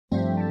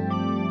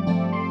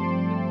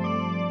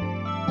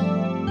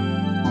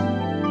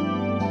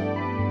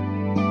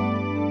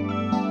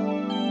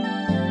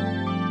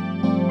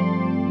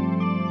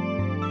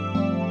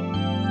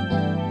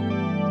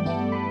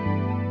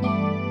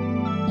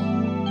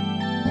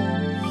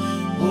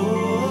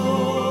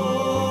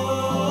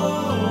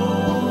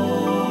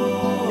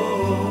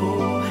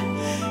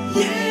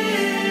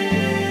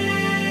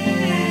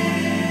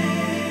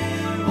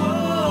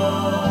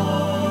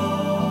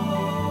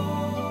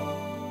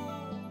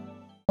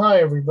Hi,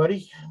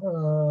 everybody.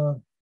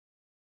 So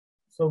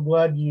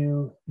glad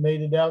you made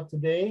it out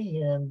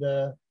today, and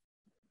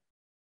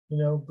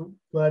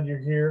glad you're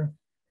here.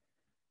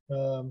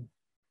 I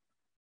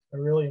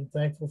really am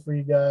thankful for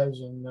you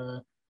guys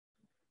and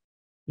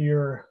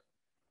your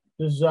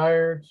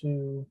desire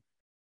to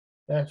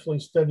actually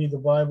study the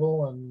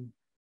Bible and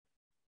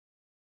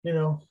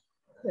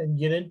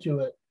get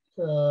into it.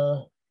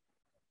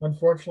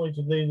 Unfortunately,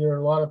 today there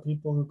are a lot of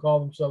people who call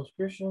themselves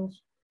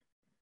Christians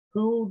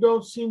who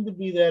don't seem to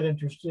be that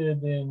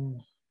interested in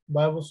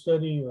Bible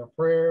study or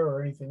prayer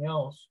or anything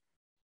else.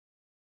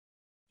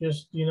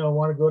 Just,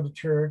 want to go to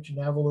church and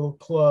have a little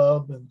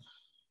club and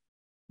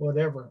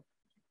whatever.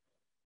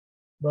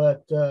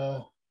 But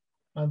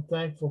I'm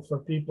thankful for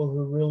people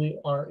who really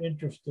are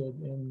interested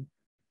in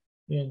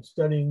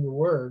studying the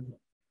Word,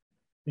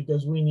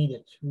 because we need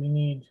it. We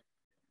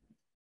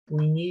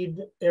need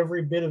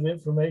every bit of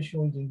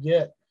information we can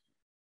get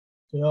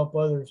to help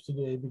others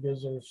today,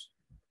 because there's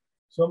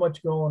so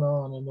much going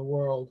on in the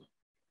world.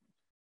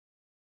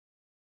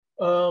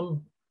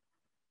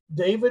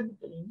 David,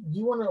 do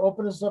you want to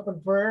open us up in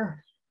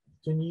prayer?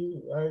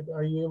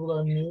 Are you able to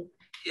unmute?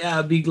 Yeah,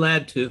 I'd be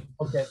glad to.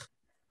 Okay.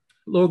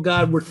 Lord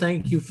God, we're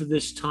thank you for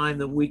this time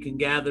that we can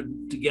gather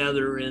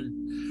together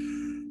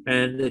in,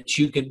 and that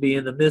you can be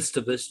in the midst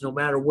of us no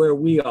matter where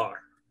we are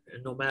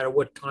and no matter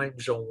what time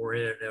zone we're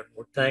in. And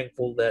we're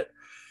thankful that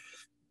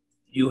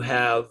you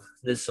have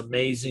this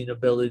amazing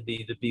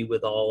ability to be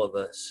with all of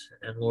us.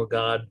 And Lord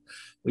God,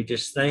 we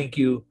just thank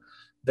you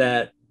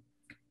that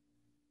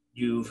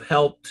you've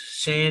helped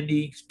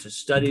Sandy to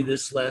study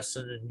this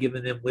lesson and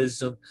given him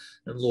wisdom.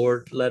 And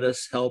Lord, let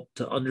us help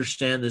to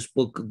understand this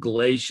book of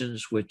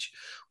Galatians, which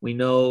we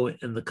know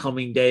in the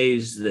coming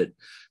days that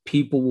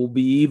people will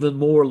be even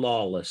more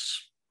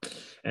lawless.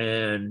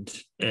 And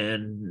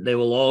they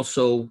will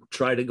also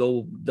try to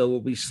go, there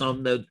will be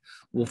some that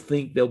will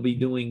think they'll be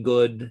doing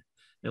good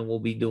and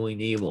will be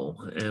doing evil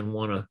and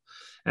want to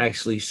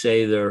actually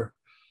say they're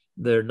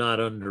not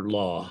under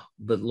law.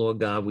 But Lord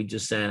God, we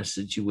just ask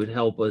that you would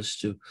help us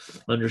to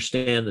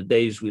understand the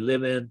days we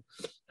live in,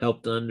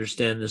 help to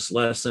understand this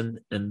lesson,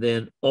 and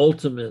then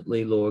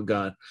ultimately, Lord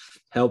God,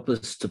 help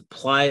us to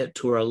apply it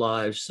to our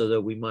lives so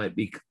that we might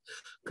be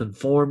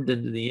conformed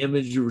into the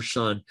image of your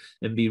Son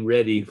and be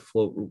ready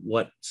for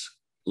what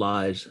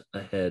lies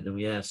ahead. And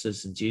we ask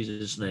this in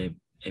Jesus'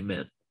 name.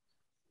 Amen.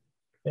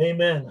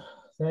 Amen.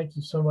 Thank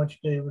you so much,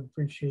 David.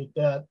 Appreciate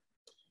that.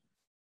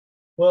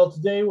 Well,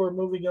 today we're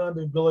moving on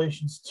to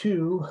Galatians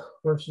 2,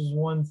 verses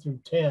 1 through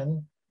 10,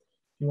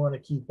 if you want to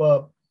keep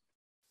up.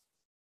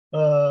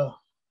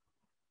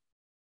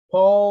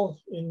 Paul,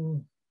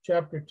 in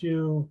chapter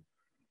 2,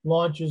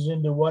 launches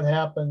into what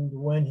happened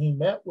when he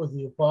met with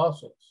the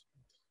apostles.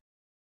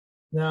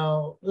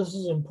 Now, this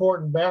is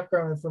important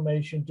background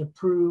information to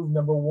prove,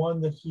 number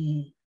one, that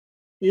he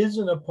is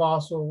an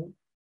apostle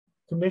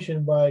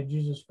commissioned by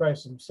Jesus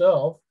Christ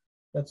himself.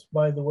 That's,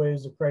 by the way,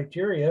 is the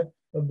criteria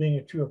of being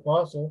a true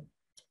apostle.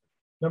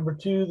 Number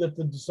two, that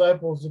the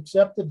disciples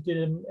accepted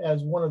him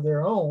as one of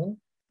their own.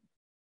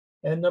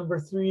 And number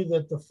three,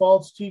 that the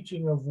false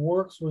teaching of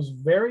works was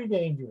very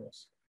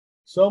dangerous,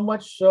 so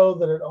much so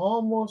that it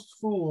almost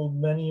fooled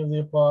many of the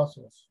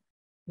apostles.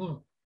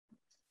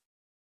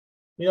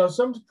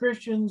 Some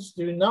Christians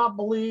do not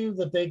believe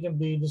that they can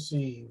be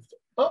deceived.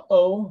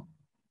 Uh-oh.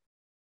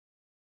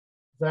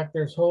 In fact,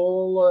 there's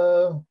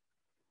whole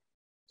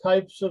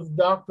types of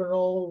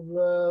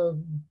doctrinal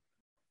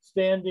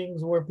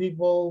standings where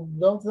people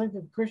don't think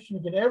a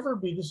Christian can ever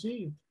be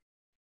deceived.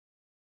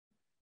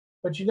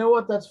 But you know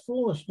what? That's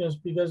foolishness,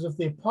 because if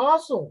the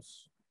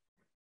apostles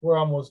were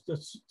almost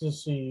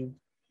deceived,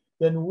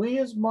 then we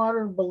as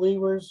modern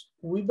believers,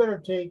 we better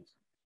take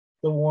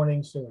the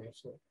warning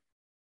seriously.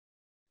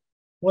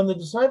 When the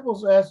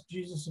disciples asked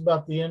Jesus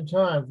about the end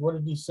times, what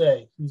did he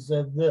say? He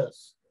said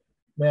this,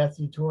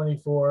 Matthew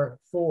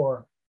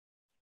 24:4.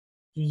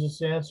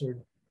 Jesus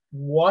answered,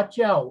 "Watch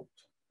out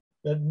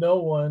that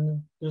no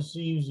one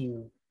deceives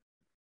you."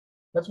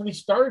 That's what he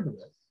started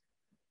with.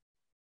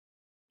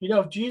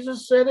 If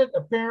Jesus said it,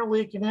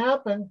 apparently it can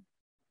happen.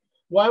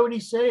 Why would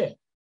he say it?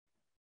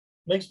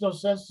 Makes no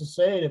sense to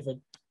say it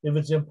if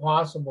it's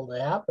impossible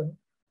to happen.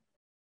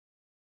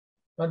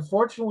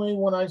 Unfortunately,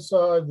 when I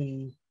saw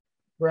the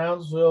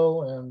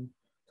Brownsville and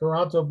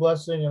Toronto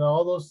blessing and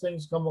all those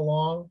things come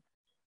along,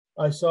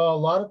 I saw a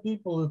lot of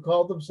people who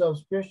called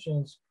themselves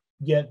Christians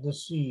get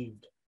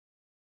deceived.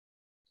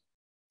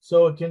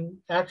 So it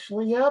can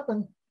actually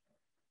happen.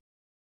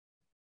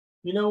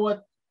 You know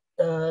what?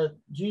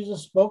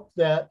 Jesus spoke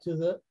that to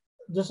the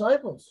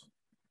disciples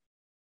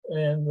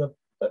and the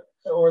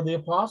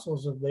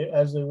apostles,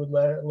 as they would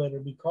later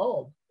be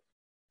called.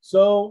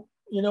 So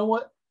you know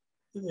what?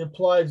 It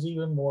applies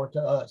even more to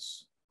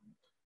us.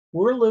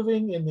 We're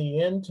living in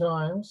the end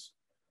times,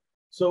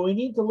 so we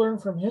need to learn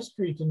from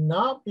history to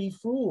not be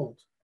fooled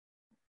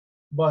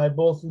by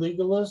both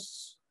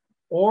legalists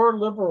or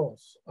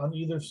liberals on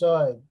either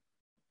side.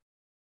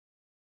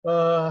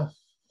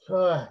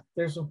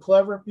 There's some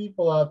clever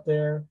people out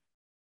there,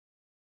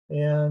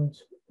 and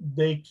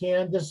they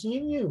can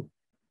deceive you.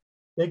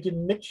 They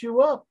can mix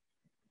you up.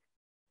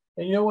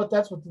 And you know what?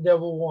 That's what the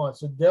devil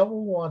wants. The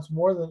devil wants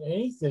more than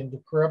anything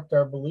to corrupt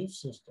our belief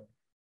system.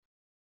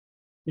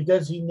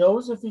 Because he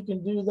knows if he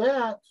can do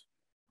that,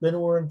 then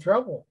we're in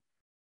trouble.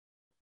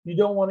 You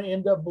don't want to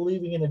end up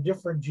believing in a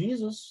different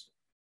Jesus,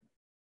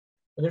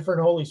 a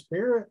different Holy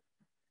Spirit,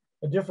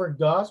 a different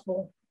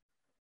gospel.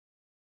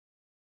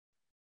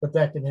 But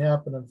that can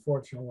happen,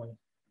 unfortunately.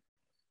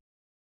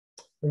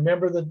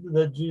 Remember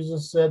that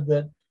Jesus said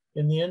that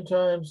in the end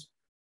times,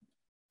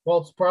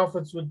 false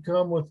prophets would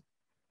come with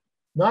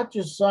not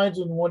just signs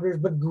and wonders,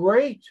 but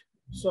great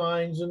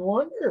signs and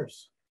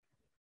wonders.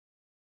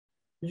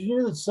 Did you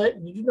know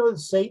that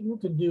Satan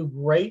can do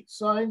great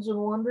signs and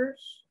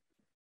wonders?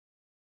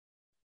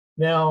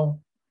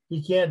 Now,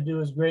 he can't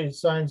do as great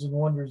signs and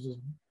wonders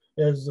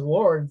as the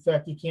Lord. In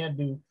fact, he can't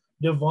do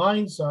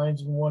divine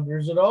signs and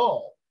wonders at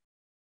all.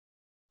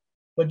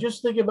 But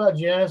just think about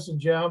Jannes and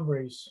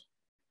Jambres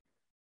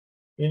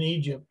in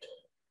Egypt.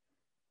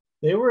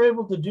 They were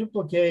able to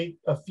duplicate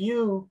a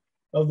few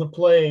of the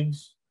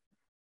plagues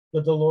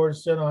that the Lord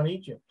sent on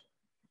Egypt.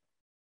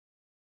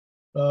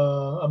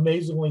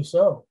 Amazingly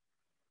so.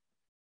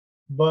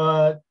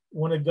 But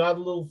when it got a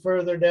little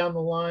further down the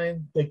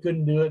line, they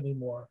couldn't do it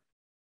anymore.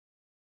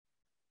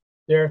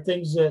 There are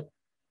things that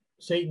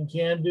Satan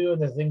can do,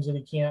 and there are things that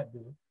he can't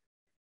do.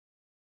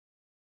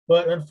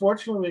 But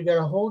unfortunately, we've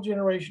got a whole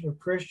generation of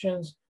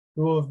Christians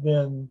who have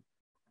been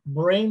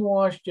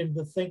brainwashed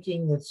into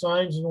thinking that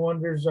signs and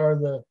wonders are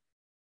the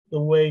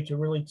way to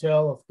really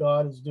tell if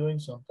God is doing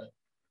something.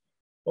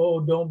 Oh,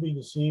 don't be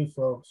deceived,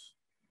 folks.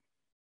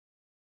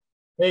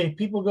 Hey,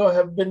 people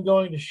have been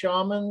going to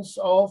shamans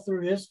all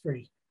through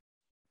history.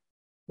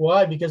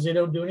 Why? Because they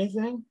don't do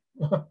anything?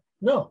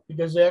 No,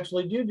 because they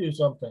actually do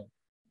something.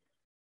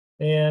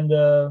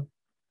 And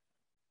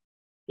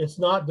it's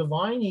not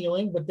divine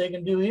healing, but they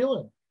can do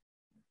healing.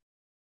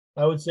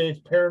 I would say it's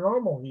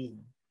paranormal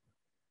healing.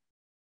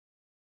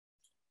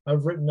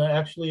 I've written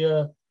actually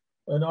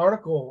an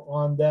article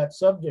on that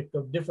subject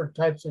of different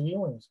types of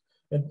healings,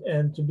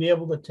 and to be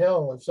able to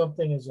tell if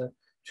something is a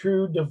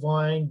true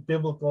divine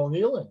biblical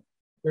healing.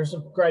 There's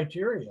some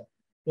criteria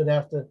that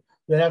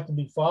have to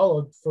be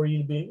followed for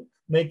you to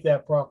make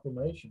that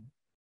proclamation.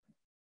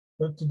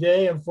 But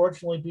today,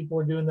 unfortunately, people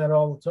are doing that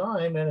all the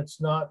time, and it's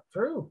not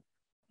true.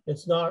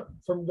 It's not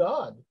from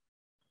God.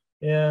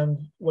 And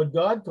what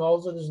God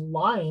calls it is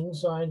lying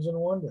signs and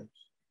wonders.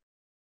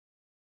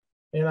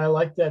 And I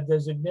like that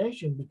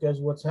designation,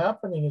 because what's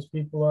happening is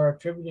people are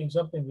attributing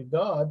something to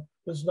God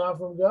that's not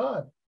from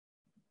God.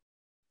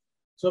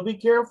 So be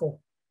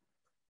careful,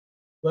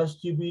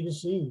 lest you be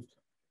deceived.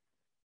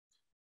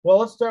 Well,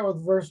 let's start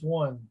with verse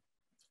 1.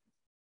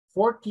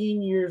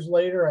 14 years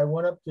later, I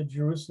went up to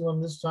Jerusalem,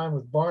 this time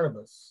with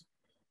Barnabas.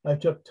 I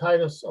took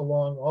Titus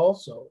along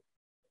also.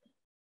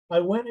 I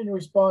went in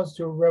response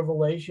to a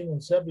revelation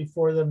and set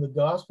before them the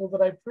gospel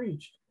that I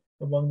preached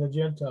among the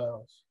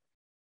Gentiles.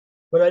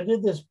 But I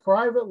did this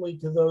privately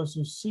to those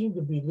who seemed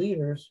to be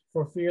leaders,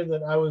 for fear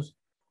that I was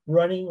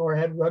running or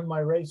had run my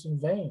race in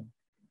vain.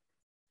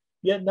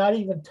 Yet not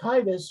even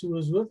Titus, who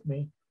was with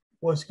me,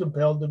 was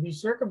compelled to be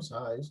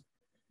circumcised,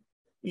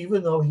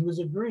 even though he was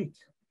a Greek.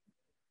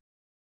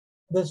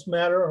 This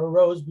matter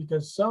arose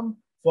because some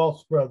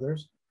false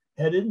brothers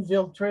had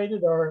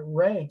infiltrated our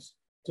ranks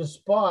to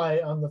spy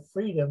on the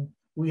freedom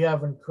we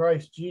have in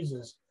Christ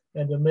Jesus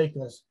and to make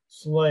us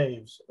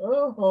slaves.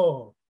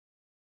 Oh,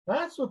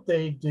 that's what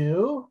they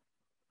do.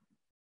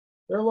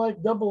 They're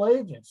like double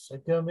agents. They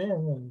come in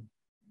and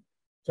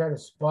try to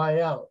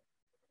spy out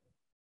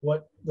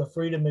what the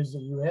freedom is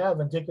that you have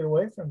and take it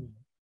away from you.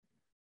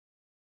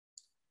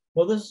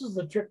 Well, this is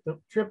the trip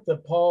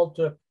that Paul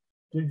took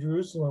to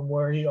Jerusalem,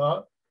 where he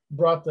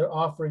brought the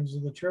offerings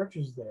of the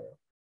churches there.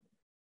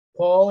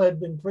 Paul had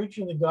been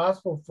preaching the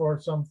gospel for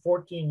some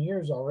 14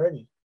 years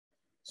already,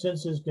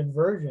 since his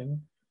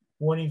conversion,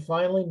 when he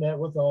finally met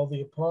with all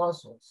the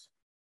apostles.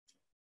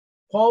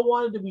 Paul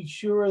wanted to be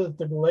sure that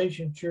the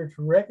Galatian church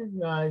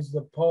recognized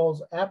that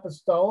Paul's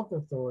apostolic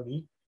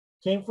authority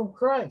came from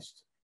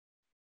Christ,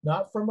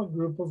 not from a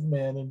group of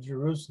men in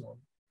Jerusalem.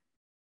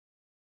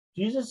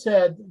 Jesus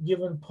had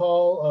given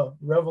Paul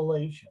a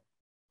revelation,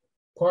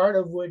 part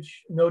of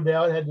which no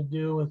doubt had to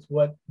do with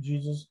what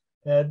Jesus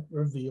had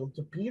revealed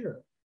to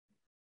Peter.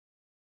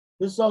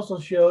 This also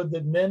showed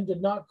that men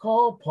did not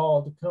call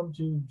Paul to come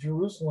to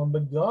Jerusalem,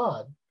 but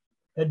God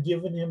had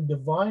given him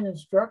divine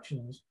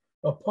instructions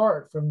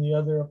apart from the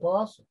other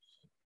apostles.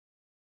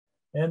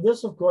 And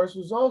this, of course,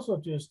 was also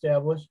to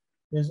establish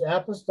his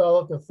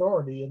apostolic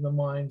authority in the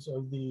minds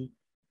of the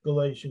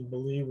Galatian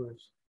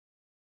believers.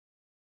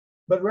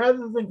 But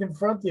rather than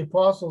confront the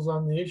apostles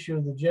on the issue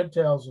of the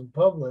Gentiles in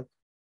public,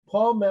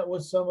 Paul met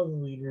with some of the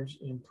leaders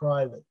in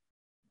private.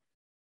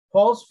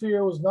 Paul's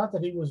fear was not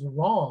that he was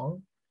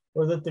wrong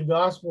or that the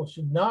gospel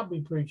should not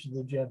be preached to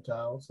the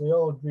Gentiles. They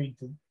all agreed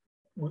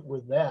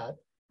with that.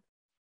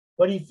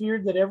 But he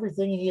feared that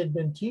everything he had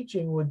been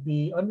teaching would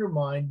be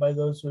undermined by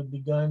those who had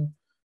begun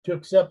to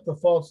accept the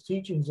false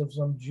teachings of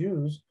some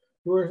Jews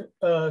who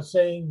were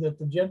saying that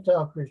the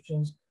Gentile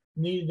Christians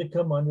needed to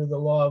come under the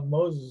law of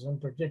Moses, in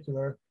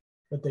particular,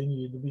 that they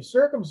needed to be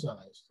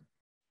circumcised.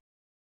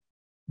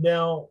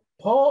 Now,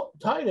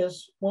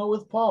 Titus went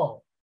with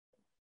Paul,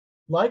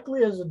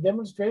 likely as a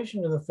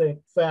demonstration of the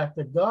fact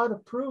that God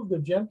approved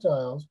of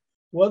Gentiles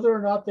whether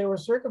or not they were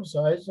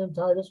circumcised, and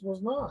Titus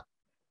was not.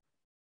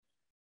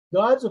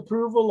 God's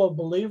approval of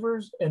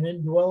believers and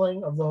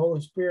indwelling of the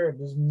Holy Spirit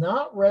does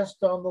not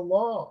rest on the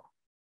law,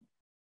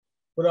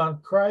 but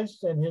on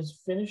Christ and his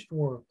finished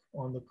work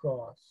on the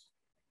cross.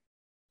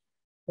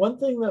 One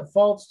thing that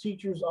false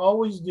teachers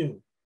always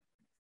do,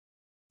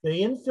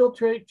 they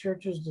infiltrate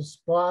churches to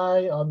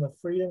spy on the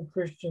freedom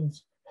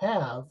Christians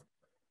have,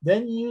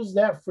 then use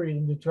that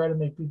freedom to try to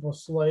make people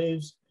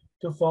slaves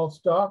to false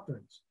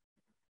doctrines.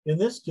 In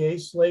this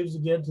case, slaves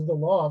again to the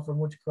law from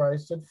which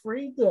Christ had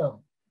freed them.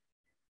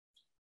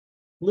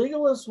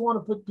 Legalists want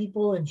to put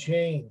people in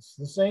chains,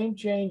 the same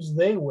chains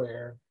they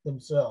wear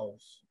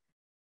themselves.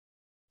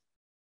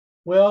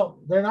 Well,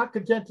 they're not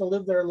content to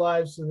live their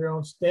lives to their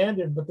own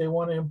standard, but they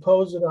want to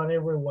impose it on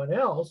everyone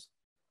else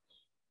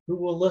who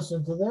will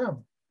listen to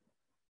them.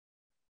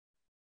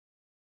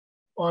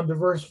 On to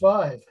verse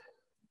 5.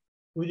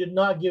 We did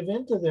not give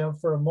in to them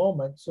for a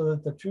moment so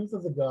that the truth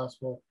of the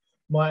gospel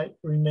might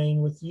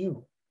remain with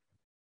you.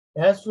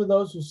 As for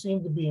those who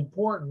seem to be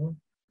important,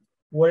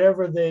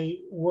 whatever they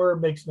were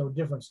makes no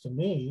difference to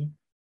me.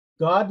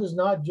 God does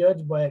not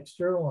judge by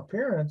external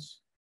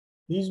appearance.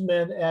 These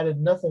men added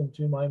nothing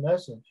to my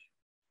message.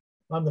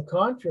 On the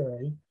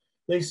contrary,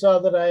 they saw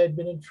that I had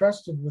been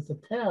entrusted with the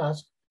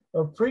task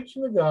of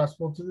preaching the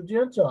gospel to the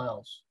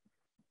Gentiles,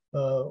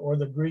 or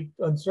the Greek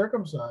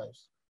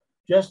uncircumcised,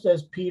 just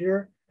as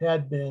Peter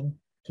had been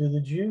to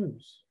the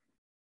Jews.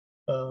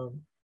 They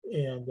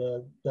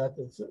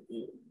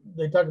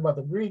talk about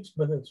the Greeks,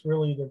 but it's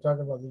really, they're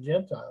talking about the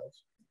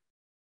Gentiles.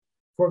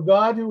 For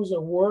God, who was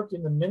at work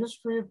in the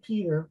ministry of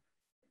Peter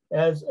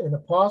as an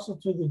apostle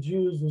to the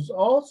Jews, was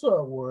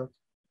also at work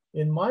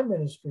in my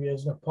ministry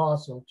as an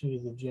apostle to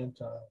the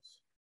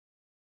Gentiles.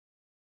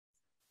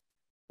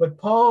 But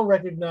Paul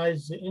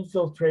recognized the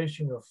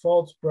infiltration of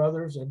false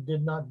brothers and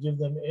did not give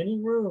them any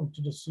room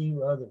to deceive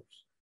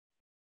others.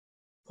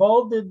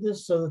 Paul did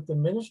this so that the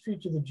ministry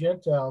to the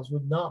Gentiles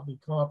would not be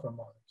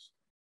compromised.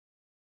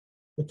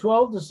 The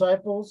 12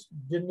 disciples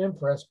didn't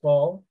impress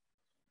Paul.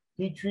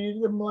 He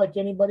treated them like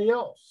anybody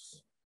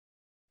else.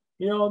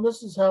 You know, and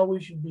this is how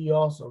we should be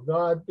also.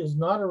 God is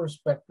not a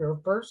respecter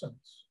of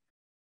persons.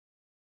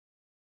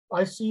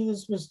 I see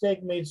this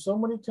mistake made so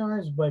many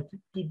times by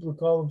people who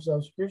call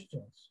themselves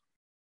Christians.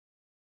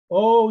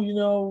 Oh, you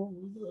know,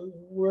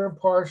 we're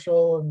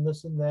impartial and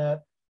this and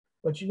that.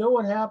 But you know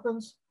what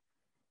happens?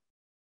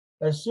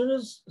 As soon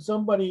as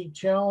somebody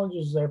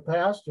challenges their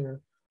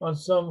pastor on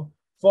some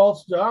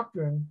false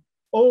doctrine,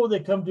 oh, they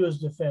come to his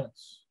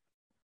defense.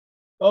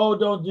 Oh,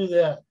 don't do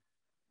that.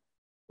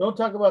 Don't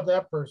talk about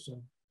that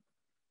person.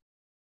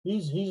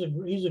 He's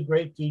a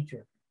great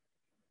teacher.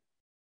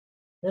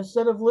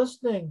 Instead of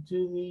listening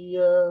to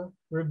the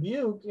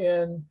rebuke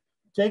and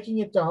taking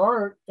it to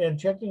heart and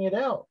checking it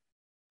out.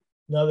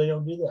 No, they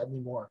don't do that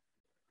anymore.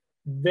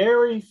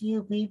 Very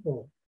few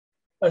people,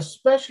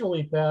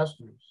 especially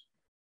pastors,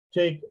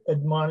 take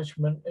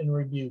admonishment and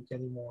rebuke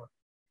anymore.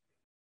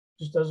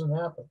 It just doesn't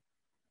happen.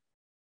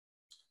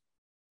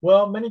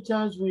 Well, many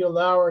times we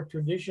allow our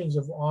traditions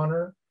of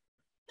honor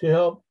to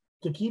help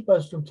to keep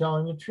us from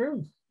telling the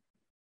truth.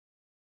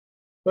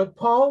 But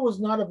Paul was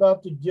not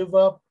about to give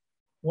up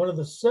one of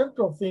the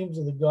central themes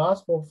of the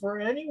gospel for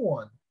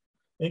anyone,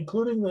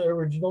 including the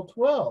original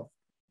 12.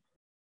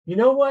 You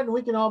know what?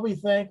 We can all be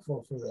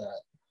thankful for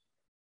that.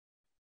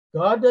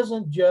 God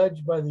doesn't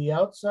judge by the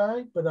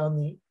outside, but on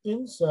the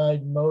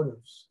inside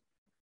motives.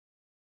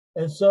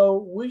 And so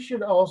we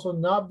should also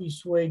not be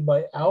swayed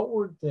by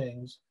outward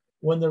things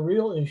when the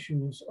real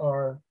issues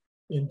are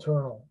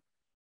internal.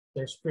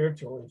 They're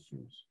spiritual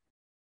issues.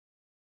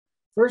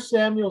 1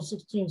 Samuel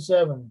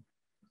 16:7.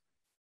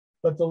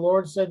 But the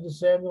Lord said to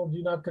Samuel,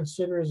 do not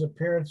consider his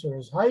appearance or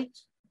his height,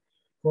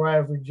 for I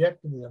have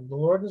rejected them. The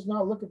Lord does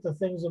not look at the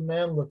things a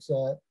man looks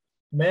at.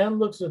 Man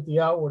looks at the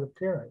outward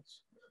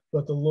appearance,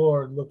 but the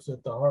Lord looks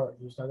at the heart.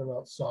 He's talking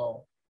about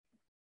Saul.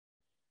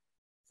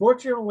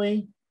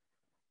 Fortunately,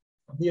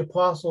 the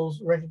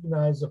apostles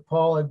recognized that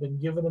Paul had been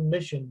given a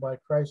mission by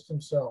Christ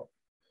himself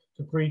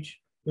to preach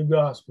the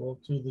gospel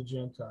to the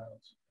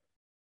Gentiles.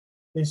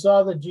 They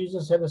saw that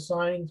Jesus had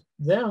assigned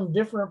them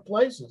different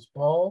places,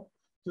 Paul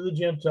to the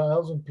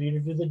Gentiles and Peter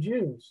to the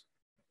Jews.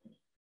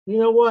 You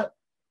know what?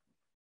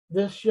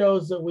 This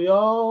shows that we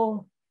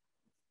all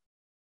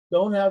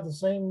don't have the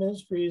same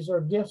ministries or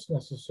gifts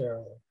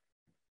necessarily.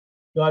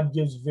 God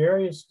gives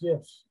various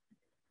gifts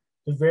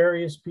to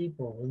various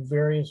people in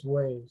various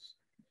ways.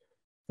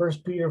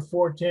 1 Peter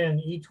 4:10,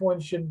 each one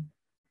should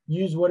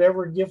use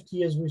whatever gift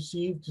he has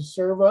received to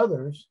serve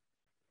others,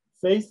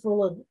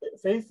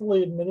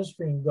 faithfully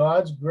administering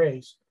God's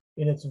grace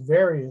in its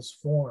various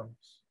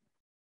forms.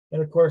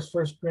 And of course,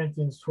 1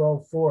 Corinthians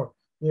 12:4,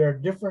 there are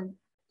different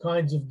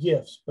kinds of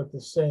gifts, but the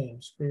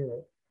same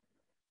Spirit.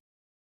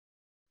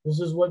 This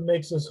is what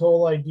makes this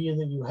whole idea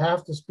that you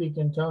have to speak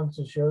in tongues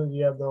to show that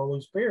you have the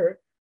Holy Spirit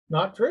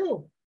not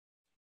true.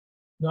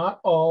 Not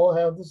all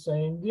have the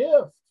same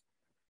gift.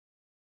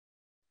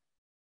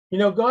 You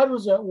know, God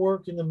was at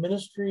work in the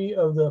ministry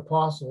of the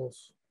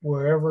apostles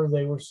wherever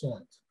they were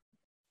sent.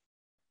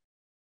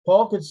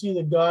 Paul could see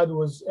that God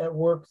was at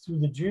work through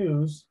the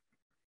Jews,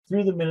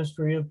 through the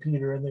ministry of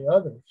Peter and the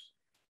others.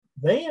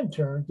 They, in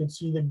turn, could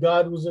see that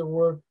God was at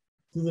work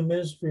through the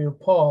ministry of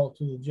Paul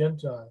to the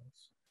Gentiles.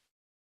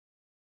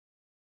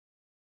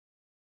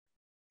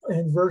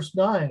 In verse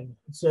 9,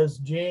 it says,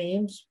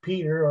 James,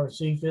 Peter, or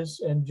Cephas,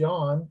 and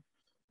John,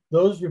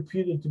 those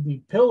reputed to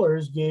be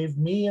pillars, gave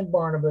me and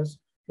Barnabas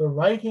the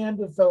right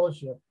hand of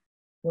fellowship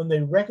when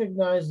they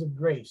recognized the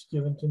grace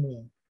given to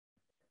me.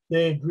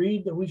 They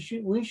agreed that we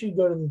should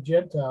go to the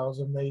Gentiles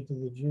and they to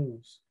the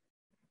Jews.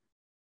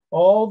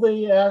 All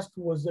they asked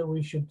was that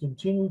we should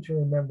continue to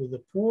remember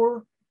the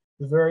poor,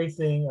 the very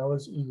thing I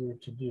was eager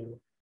to do.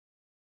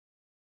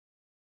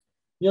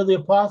 You know, the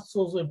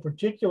apostles in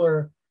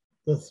particular,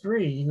 the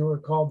three who were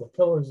called the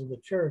pillars of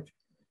the church,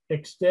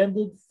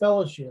 extended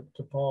fellowship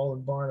to Paul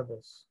and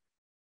Barnabas.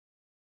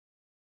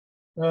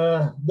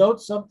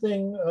 Note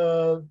something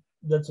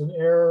that's an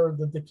error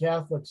that the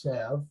Catholics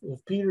have.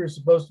 If Peter is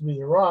supposed to be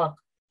the rock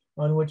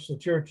on which the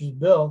church is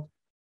built,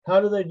 how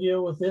do they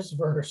deal with this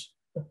verse?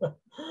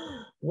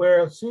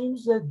 Where it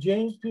seems that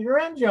James, Peter,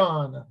 and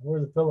John were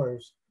the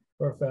pillars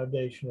or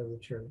foundation of the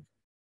church.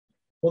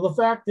 Well, the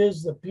fact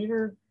is that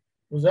Peter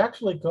was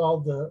actually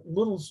called the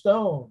little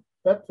stone,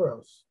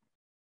 Petros,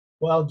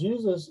 while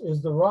Jesus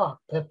is the rock,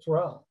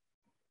 Petra.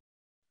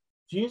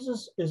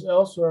 Jesus is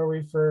elsewhere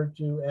referred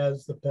to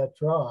as the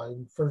Petra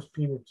in 1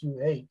 Peter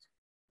 2:8.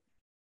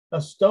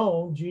 A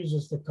stone,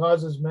 Jesus, that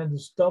causes men to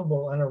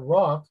stumble, and a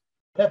rock,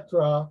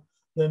 Petra,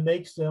 that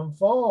makes them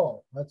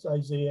fall. That's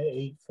Isaiah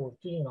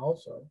 8:14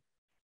 also.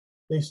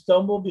 They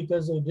stumble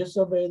because they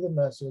disobey the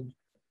message,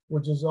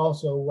 which is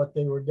also what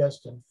they were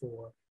destined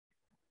for.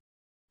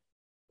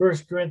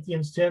 1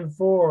 Corinthians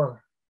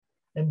 10:4,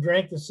 and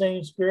drank the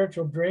same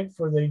spiritual drink,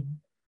 for they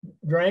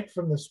drank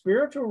from the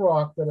spiritual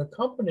rock that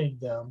accompanied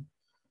them,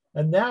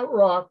 and that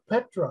rock,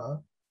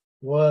 Petra,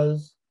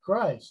 was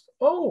Christ.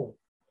 Oh,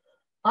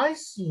 I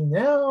see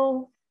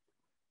now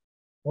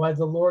why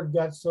the Lord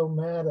got so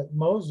mad at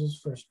Moses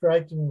for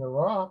striking the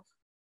rock.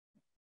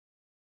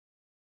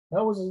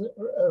 That was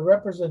a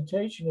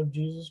representation of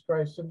Jesus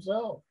Christ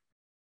himself.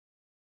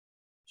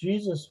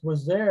 Jesus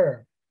was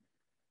there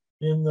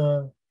in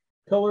the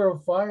pillar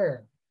of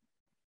fire,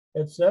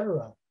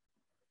 etc.,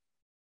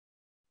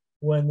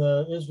 when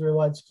the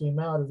Israelites came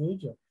out of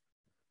Egypt.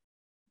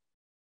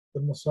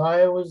 The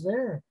Messiah was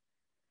there.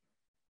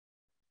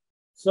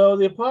 So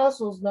the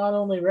apostles not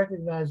only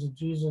recognized that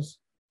Jesus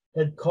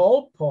had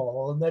called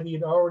Paul and that he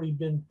had already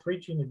been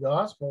preaching the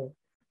gospel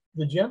to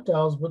the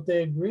Gentiles, but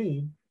they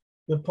agreed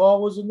that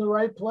Paul was in the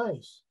right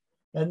place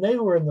and they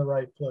were in the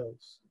right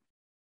place.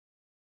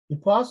 The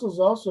apostles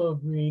also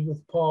agreed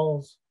with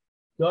Paul's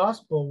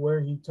gospel,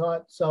 where he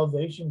taught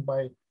salvation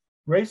by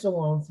grace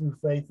alone through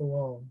faith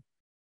alone.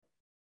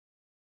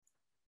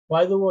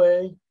 By the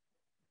way,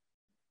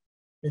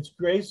 it's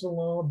grace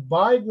alone,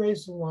 by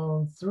grace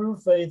alone, through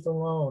faith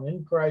alone,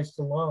 in Christ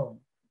alone.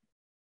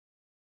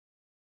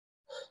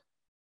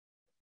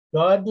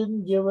 God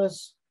didn't give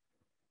us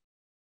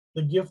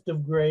the gift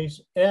of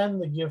grace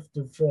and the gift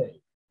of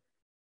faith.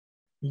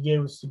 He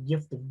gave us the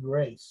gift of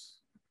grace.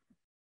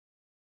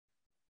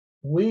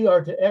 We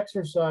are to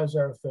exercise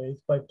our faith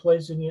by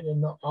placing it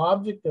in the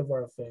object of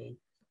our faith,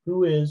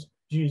 who is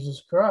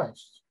Jesus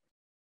Christ.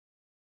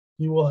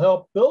 He will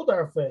help build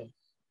our faith,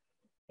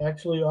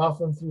 actually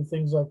often through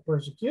things like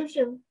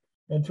persecution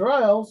and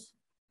trials,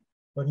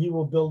 but he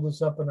will build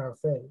us up in our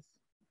faith.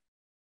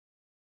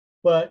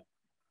 But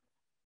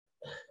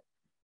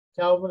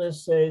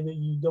Calvinists say that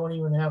you don't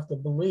even have to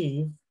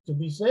believe to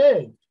be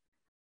saved,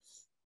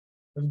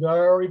 because God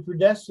already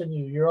predestined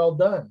you. You're all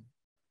done.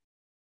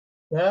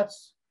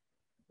 That's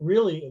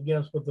really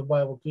against what the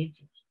Bible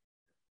teaches.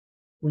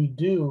 We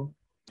do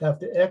have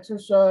to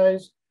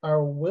exercise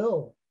our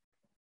will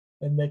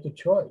and make a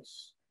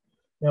choice.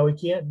 Now, we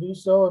can't do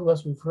so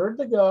unless we've heard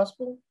the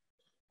gospel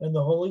and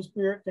the Holy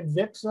Spirit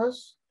convicts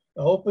us,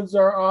 opens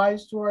our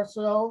eyes to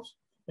ourselves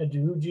and to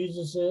who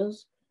Jesus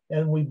is,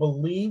 and we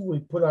believe, we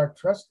put our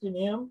trust in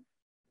him.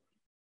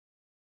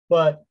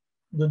 But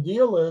the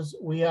deal is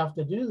we have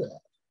to do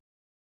that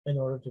in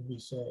order to be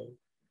saved.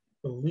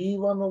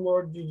 Believe on the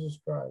Lord Jesus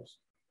Christ.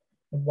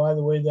 And by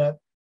the way,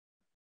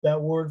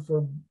 that word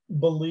for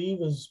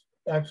believe is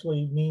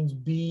actually means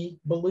be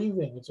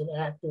believing. It's an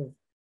active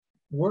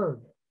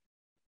word.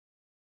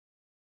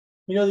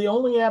 You know, the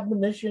only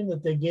admonition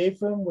that they gave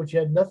him, which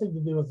had nothing to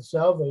do with the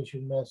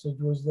salvation message,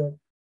 was that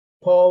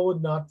Paul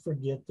would not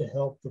forget to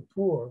help the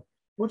poor,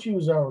 which he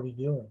was already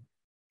doing.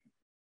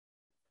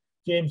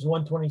 James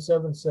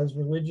 1:27 says,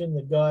 religion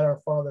that God our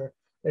Father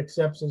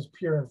accepts as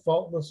pure and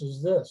faultless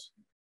is this,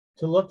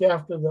 to look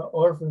after the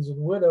orphans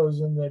and widows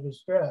in their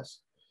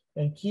distress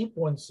and keep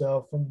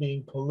oneself from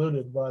being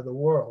polluted by the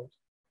world.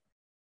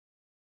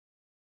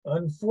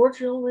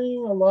 Unfortunately,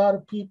 a lot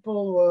of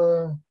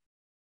people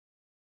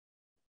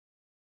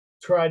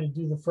try to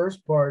do the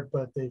first part,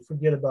 but they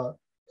forget about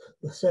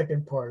the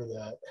second part of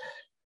that,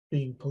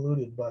 being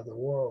polluted by the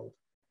world.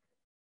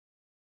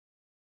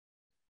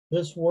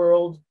 This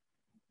world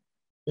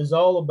is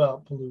all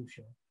about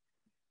pollution.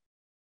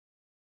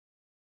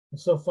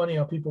 It's so funny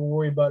how people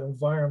worry about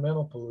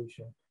environmental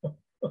pollution.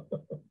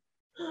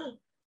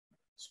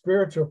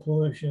 Spiritual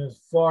pollution is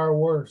far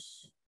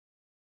worse.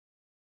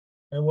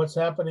 And what's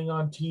happening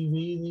on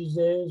TV these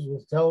days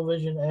with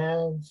television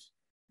ads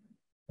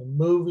and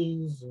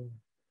movies and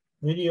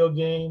video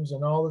games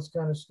and all this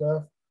kind of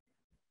stuff,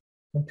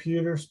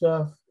 computer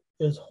stuff,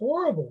 is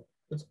horrible.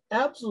 It's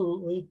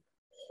absolutely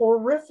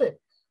horrific.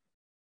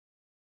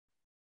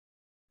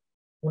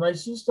 When I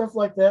see stuff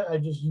like that, I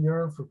just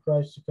yearn for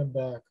Christ to come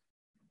back.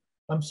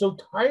 I'm so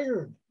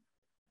tired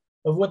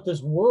of what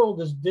this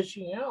world is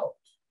dishing out.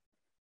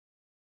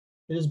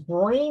 It is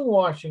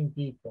brainwashing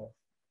people.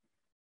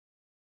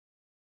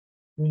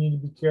 We need to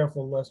be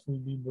careful lest we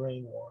be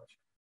brainwashed.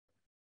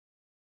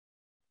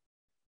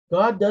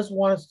 God does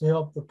want us to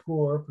help the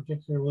poor,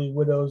 particularly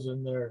widows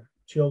and their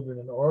children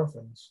and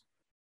orphans.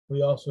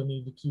 We also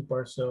need to keep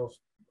ourselves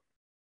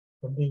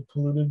from being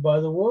polluted by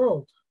the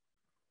world.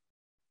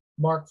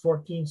 Mark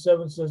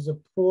 14:7 says, the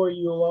poor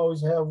you will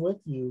always have with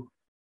you,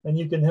 and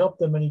you can help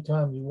them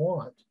anytime you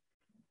want,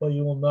 but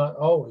you will not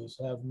always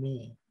have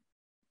me.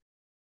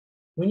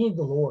 We need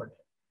the Lord.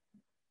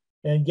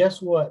 And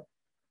guess what?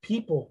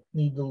 People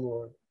need the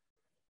Lord.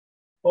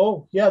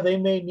 Oh, yeah, they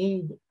may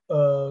need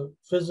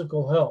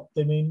physical help.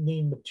 They may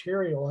need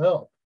material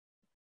help.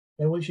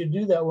 And we should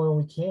do that when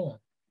we can.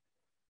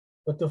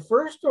 But the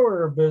first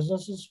order of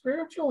business is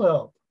spiritual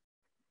help.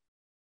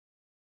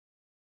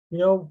 You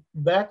know,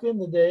 back in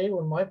the day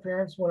when my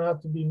parents went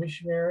out to be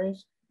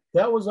missionaries,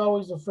 that was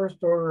always the first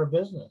order of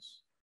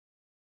business.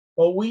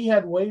 Well, we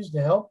had ways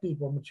to help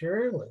people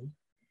materially,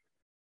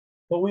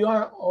 but we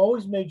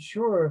always made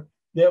sure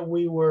that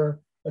we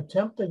were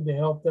attempting to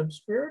help them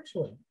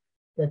spiritually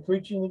by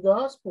preaching the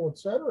gospel,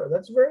 etc.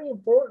 That's very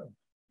important.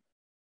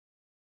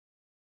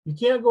 You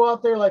can't go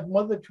out there like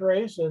Mother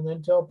Teresa and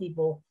then tell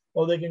people,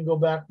 oh, they can go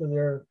back to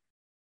their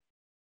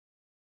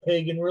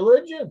pagan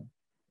religion.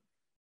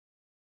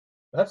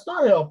 That's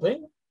not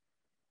helping.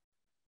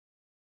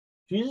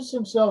 Jesus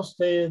himself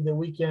stated that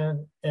we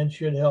can and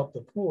should help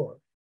the poor,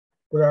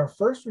 but our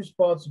first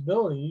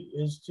responsibility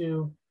is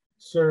to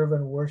serve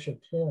and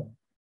worship him.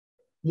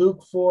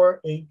 Luke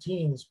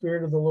 4:18, the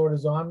Spirit of the Lord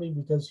is on me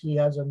because he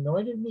has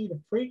anointed me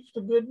to preach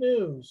the good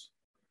news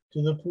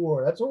to the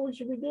poor. That's what we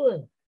should be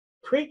doing,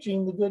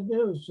 preaching the good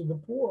news to the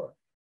poor.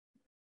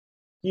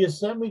 He has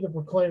sent me to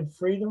proclaim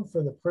freedom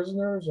for the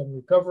prisoners and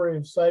recovery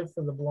of sight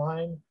for the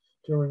blind,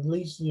 to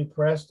release the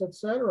oppressed,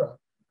 etc.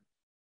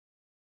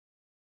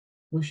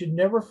 We should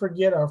never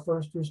forget our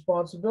first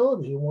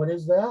responsibility. And what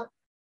is that?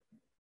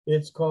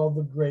 It's called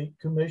the Great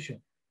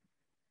Commission.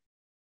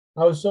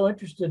 I was so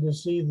interested to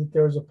see that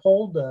there was a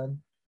poll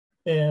done,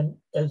 and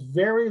a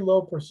very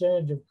low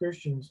percentage of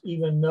Christians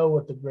even know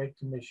what the Great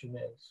Commission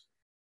is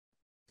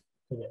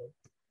today.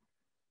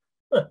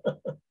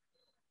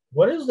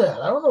 What is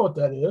that? I don't know what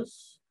that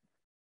is.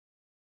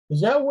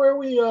 Is that where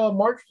we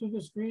march through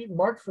the street and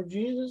march for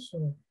Jesus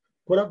and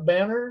put up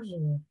banners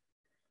and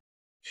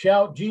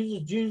shout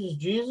Jesus, Jesus,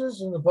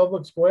 Jesus in the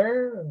public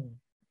square and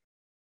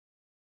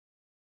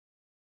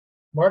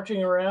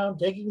marching around,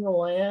 taking the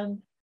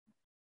land?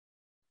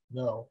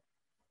 No,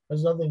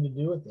 has nothing to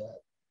do with that.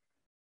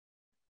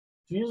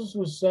 Jesus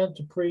was sent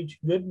to preach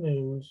good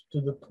news to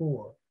the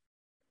poor.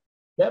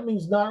 That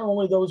means not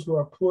only those who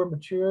are poor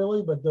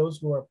materially, but those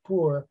who are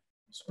poor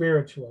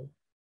spiritually.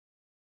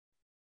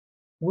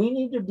 We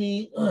need to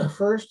be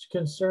first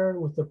concerned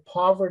with the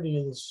poverty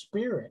of the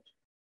spirit.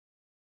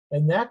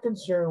 And that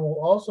concern will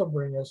also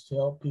bring us to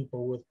help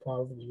people with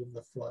poverty of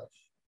the flesh.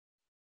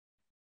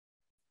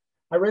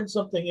 I read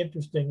something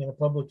interesting in a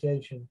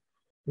publication.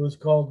 It was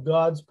called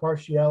God's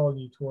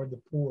Partiality Toward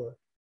the Poor.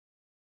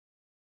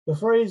 The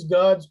phrase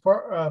God's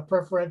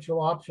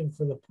preferential option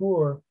for the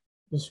poor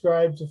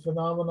describes a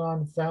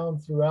phenomenon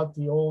found throughout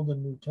the Old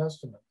and New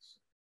Testaments.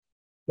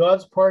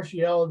 God's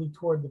partiality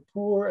toward the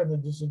poor and the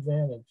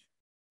disadvantaged.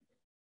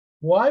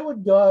 Why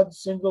would God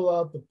single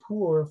out the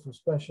poor for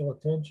special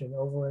attention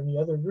over any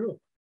other group?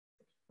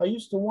 I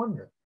used to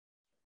wonder.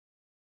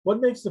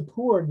 What makes the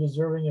poor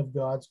deserving of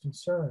God's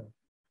concern?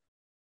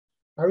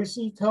 I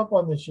received help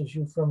on this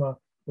issue from a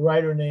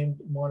writer named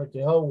Monica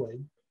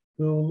Helwig,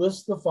 who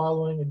lists the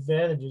following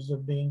advantages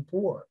of being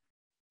poor.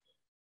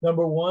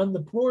 Number one,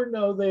 the poor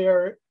know they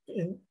are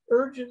in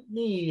urgent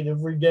need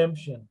of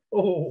redemption.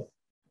 Oh,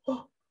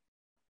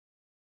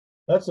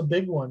 that's a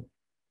big one.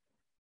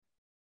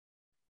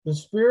 The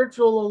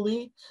spiritual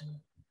elite,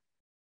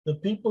 the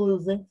people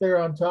who think they're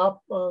on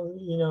top,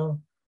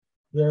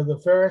 they're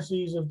the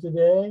Pharisees of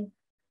today,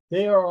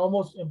 they are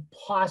almost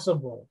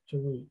impossible to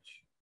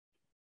reach.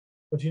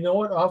 But you know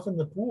what? Often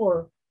the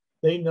poor,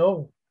 they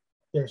know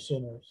they're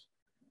sinners.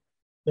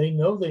 They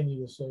know they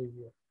need a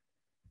Savior.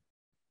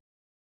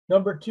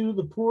 Number two,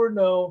 the poor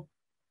know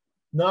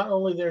not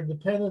only their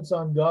dependence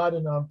on God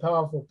and on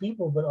powerful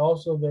people, but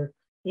also their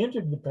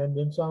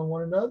interdependence on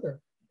one another.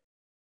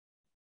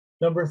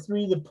 Number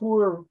three, the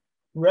poor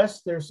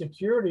rest their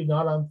security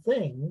not on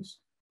things,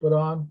 but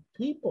on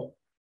people.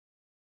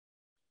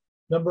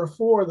 Number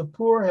four, the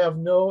poor have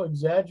no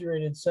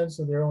exaggerated sense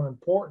of their own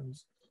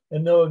importance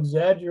and no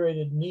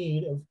exaggerated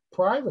need of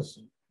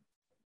privacy.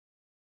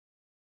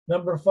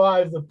 Number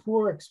five, the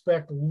poor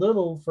expect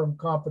little from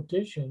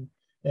competition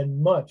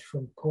and much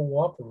from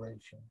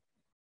cooperation.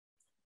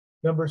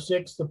 Number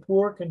six, the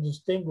poor can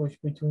distinguish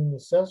between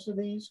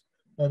necessities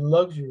and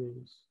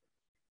luxuries.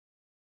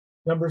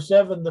 Number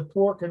seven, the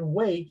poor can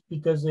wait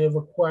because they have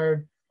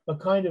acquired a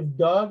kind of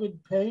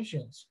dogged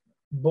patience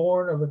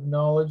born of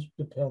acknowledged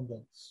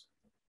dependence.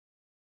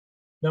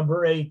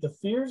 Number eight, the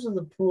fears of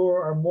the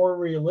poor are more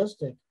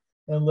realistic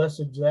and less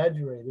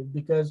exaggerated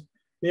because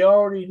they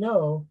already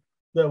know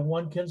that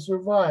one can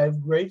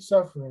survive great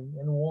suffering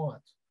and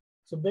want.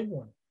 It's a big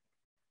one.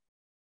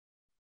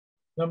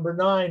 Number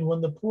nine, when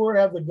the poor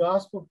have the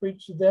gospel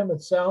preached to them,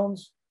 it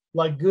sounds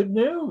like good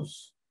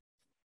news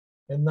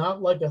and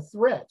not like a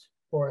threat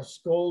or a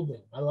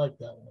scolding. I like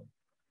that one.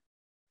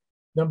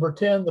 Number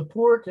 10, the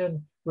poor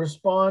can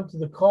respond to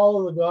the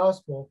call of the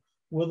gospel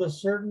with a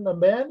certain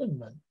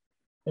abandonment,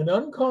 an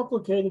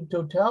uncomplicated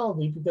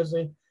totality because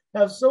they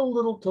have so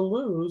little to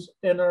lose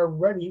and are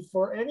ready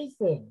for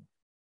anything.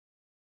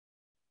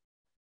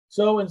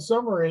 So in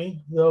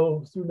summary,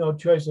 though through no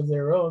choice of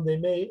their own, they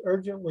may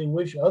urgently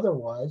wish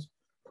otherwise,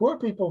 poor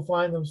people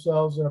find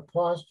themselves in a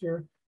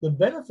posture that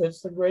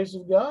benefits the grace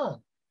of God.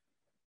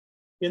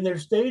 In their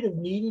state of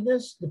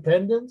neediness,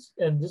 dependence,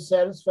 and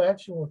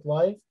dissatisfaction with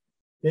life,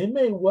 they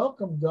may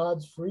welcome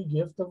God's free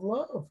gift of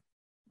love.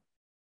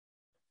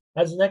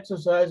 As an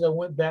exercise, I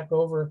went back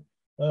over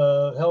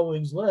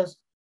Helwig's list,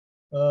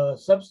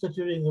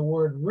 substituting the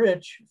word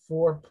rich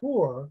for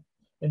poor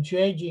and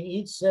changing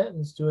each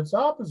sentence to its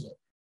opposite.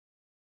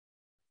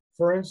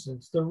 For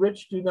instance, the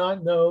rich do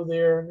not know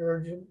they are in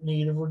urgent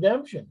need of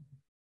redemption.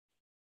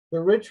 The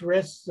rich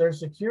risk their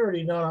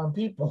security not on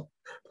people,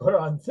 but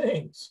on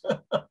things.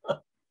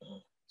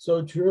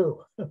 So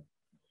true.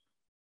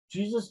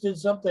 Jesus did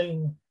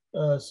something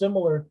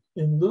similar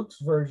in Luke's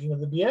version of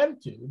the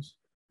Beatitudes,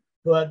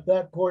 but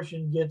that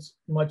portion gets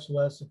much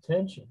less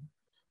attention.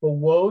 But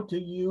woe to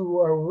you who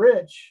are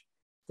rich,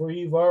 for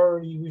you've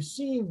already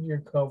received your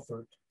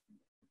comfort.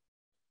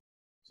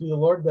 See, the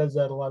Lord does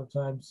that a lot of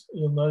times.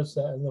 You'll notice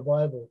that in the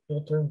Bible.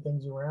 He'll turn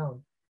things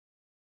around.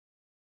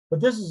 But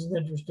this is an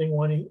interesting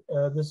one.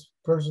 This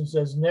person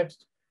says,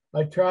 next,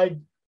 I tried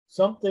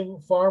something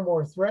far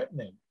more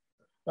threatening.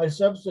 I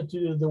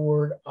substituted the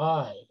word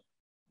I.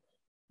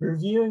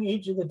 Reviewing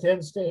each of the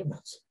 10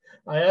 statements,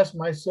 I asked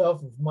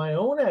myself if my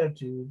own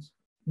attitudes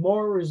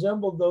more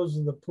resembled those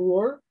of the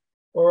poor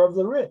or of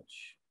the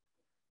rich.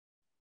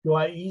 Do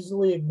I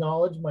easily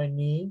acknowledge my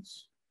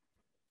needs?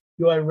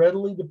 Do I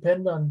readily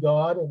depend on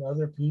God and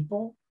other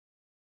people?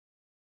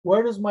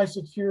 Where does my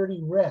security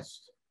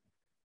rest?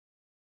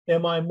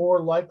 Am I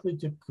more likely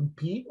to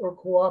compete or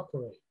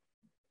cooperate?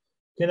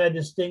 Can I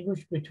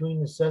distinguish between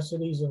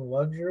necessities and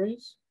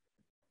luxuries?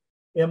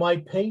 Am I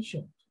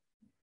patient?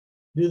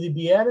 Do the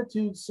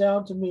Beatitudes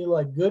sound to me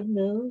like good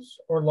news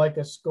or like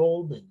a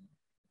scolding?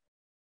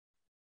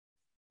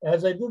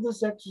 As I did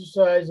this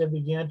exercise, I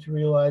began to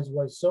realize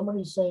why so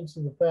many saints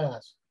of the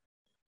past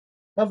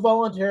have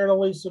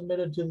voluntarily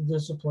submitted to the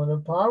discipline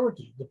of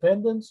poverty.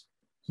 Dependence,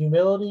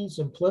 humility,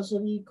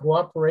 simplicity,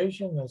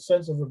 cooperation, and a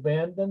sense of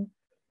abandon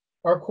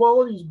are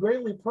qualities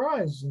greatly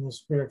prized in the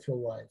spiritual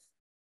life,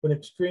 but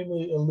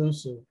extremely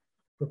elusive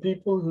for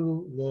people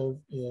who live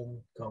in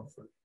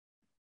comfort.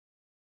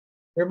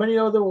 There are many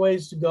other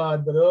ways to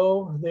God, but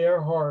oh, they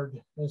are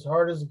hard as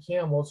a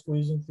camel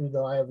squeezing through the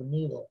eye of a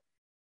needle.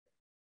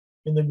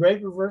 In the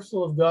great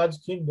reversal of God's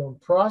kingdom,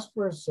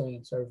 prosperous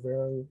saints are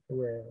very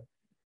rare.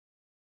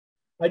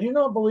 I do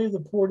not believe the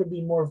poor to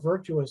be more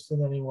virtuous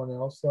than anyone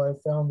else, though I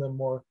have found them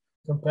more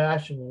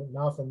compassionate and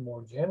often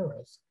more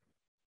generous.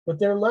 But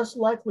they're less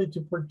likely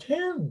to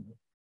pretend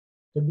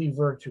to be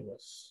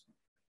virtuous.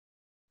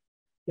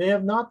 They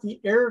have not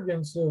the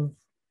arrogance of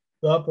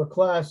the upper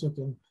class who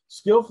can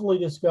skillfully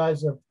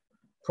disguise their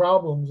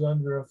problems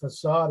under a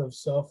facade of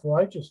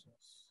self-righteousness.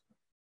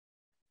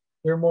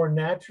 They're more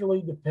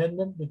naturally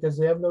dependent because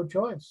they have no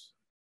choice.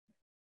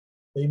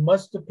 They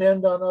must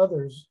depend on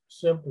others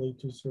simply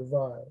to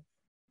survive.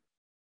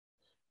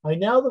 I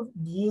now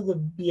view the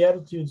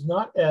Beatitudes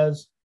not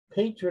as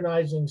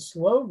patronizing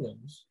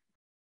slogans,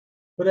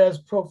 but as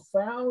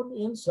profound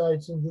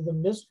insights into the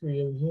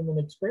mystery of human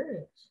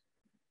experience.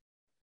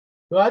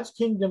 God's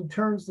kingdom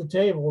turns the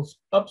tables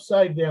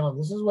upside down.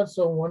 This is what's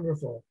so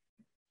wonderful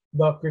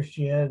about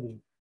Christianity.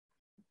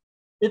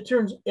 It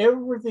turns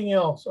everything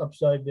else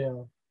upside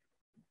down.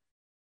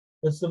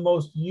 It's the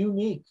most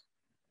unique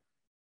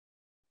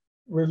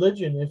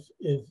religion,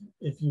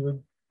 if you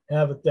would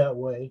have it that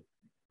way,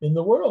 in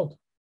the world.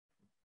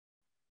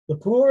 The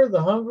poor,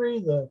 the hungry,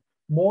 the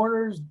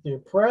mourners, the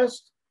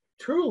oppressed,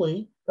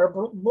 truly are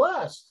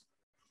blessed.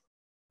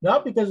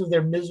 Not because of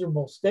their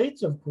miserable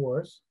states, of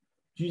course,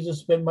 Jesus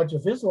spent much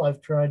of his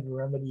life trying to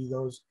remedy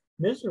those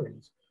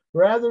miseries.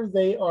 Rather,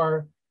 they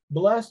are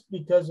blessed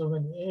because of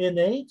an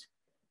innate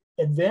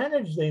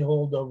advantage they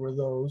hold over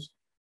those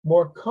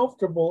more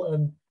comfortable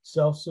and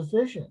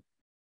self-sufficient.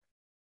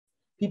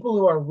 People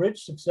who are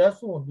rich,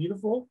 successful, and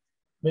beautiful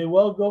may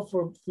well go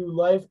through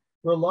life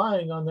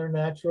relying on their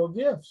natural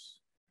gifts.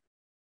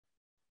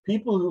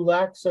 People who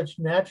lack such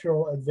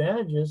natural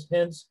advantages,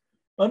 hence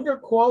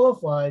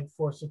underqualified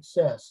for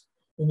success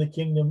in the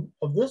kingdom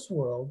of this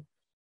world,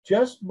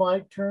 just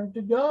might turn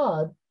to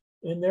God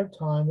in their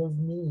time of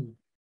need.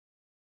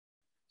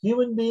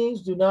 Human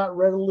beings do not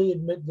readily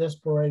admit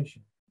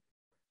desperation.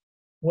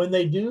 When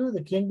they do,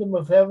 the kingdom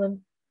of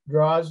heaven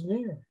draws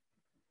near.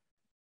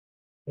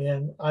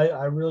 And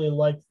I really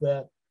liked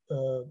that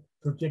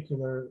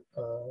particular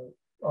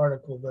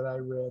article that I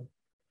read,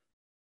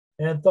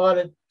 and thought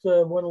it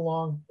went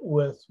along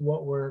with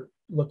what we're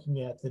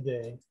looking at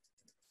today.